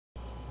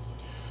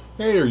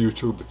Hey there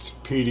YouTube, it's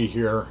Petey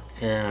here,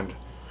 and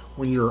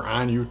when you're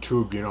on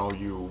YouTube, you know,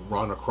 you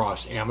run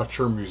across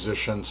amateur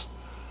musicians.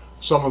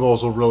 Some of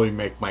those will really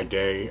make my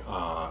day.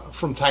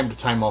 From time to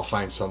time I'll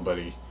find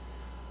somebody.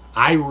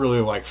 I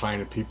really like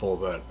finding people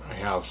that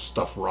have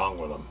stuff wrong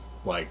with them,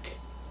 like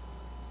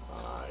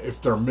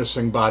if they're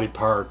missing body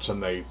parts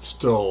and they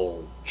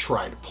still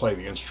try to play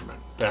the instrument.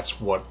 That's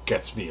what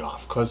gets me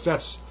off, because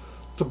that's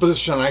the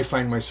position I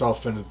find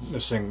myself in,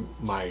 missing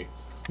my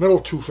middle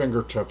two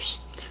fingertips.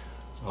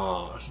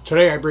 So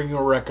today I bring you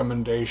a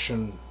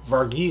recommendation.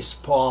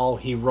 Varghese Paul,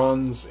 he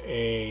runs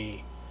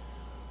a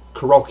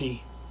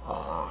karaoke,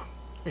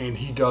 and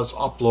he does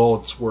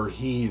uploads where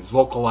he's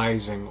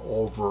vocalizing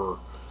over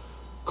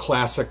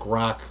classic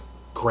rock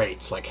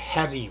greats, like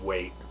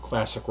heavyweight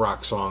classic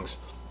rock songs,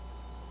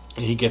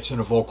 and he gets in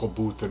a vocal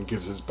booth and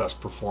gives his best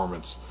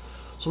performance.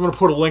 So I'm going to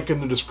put a link in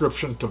the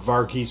description to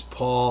Varghese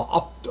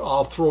Paul.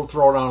 I'll throw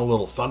down a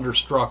little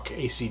Thunderstruck,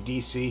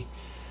 AC/DC,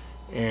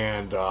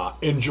 and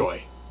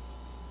enjoy.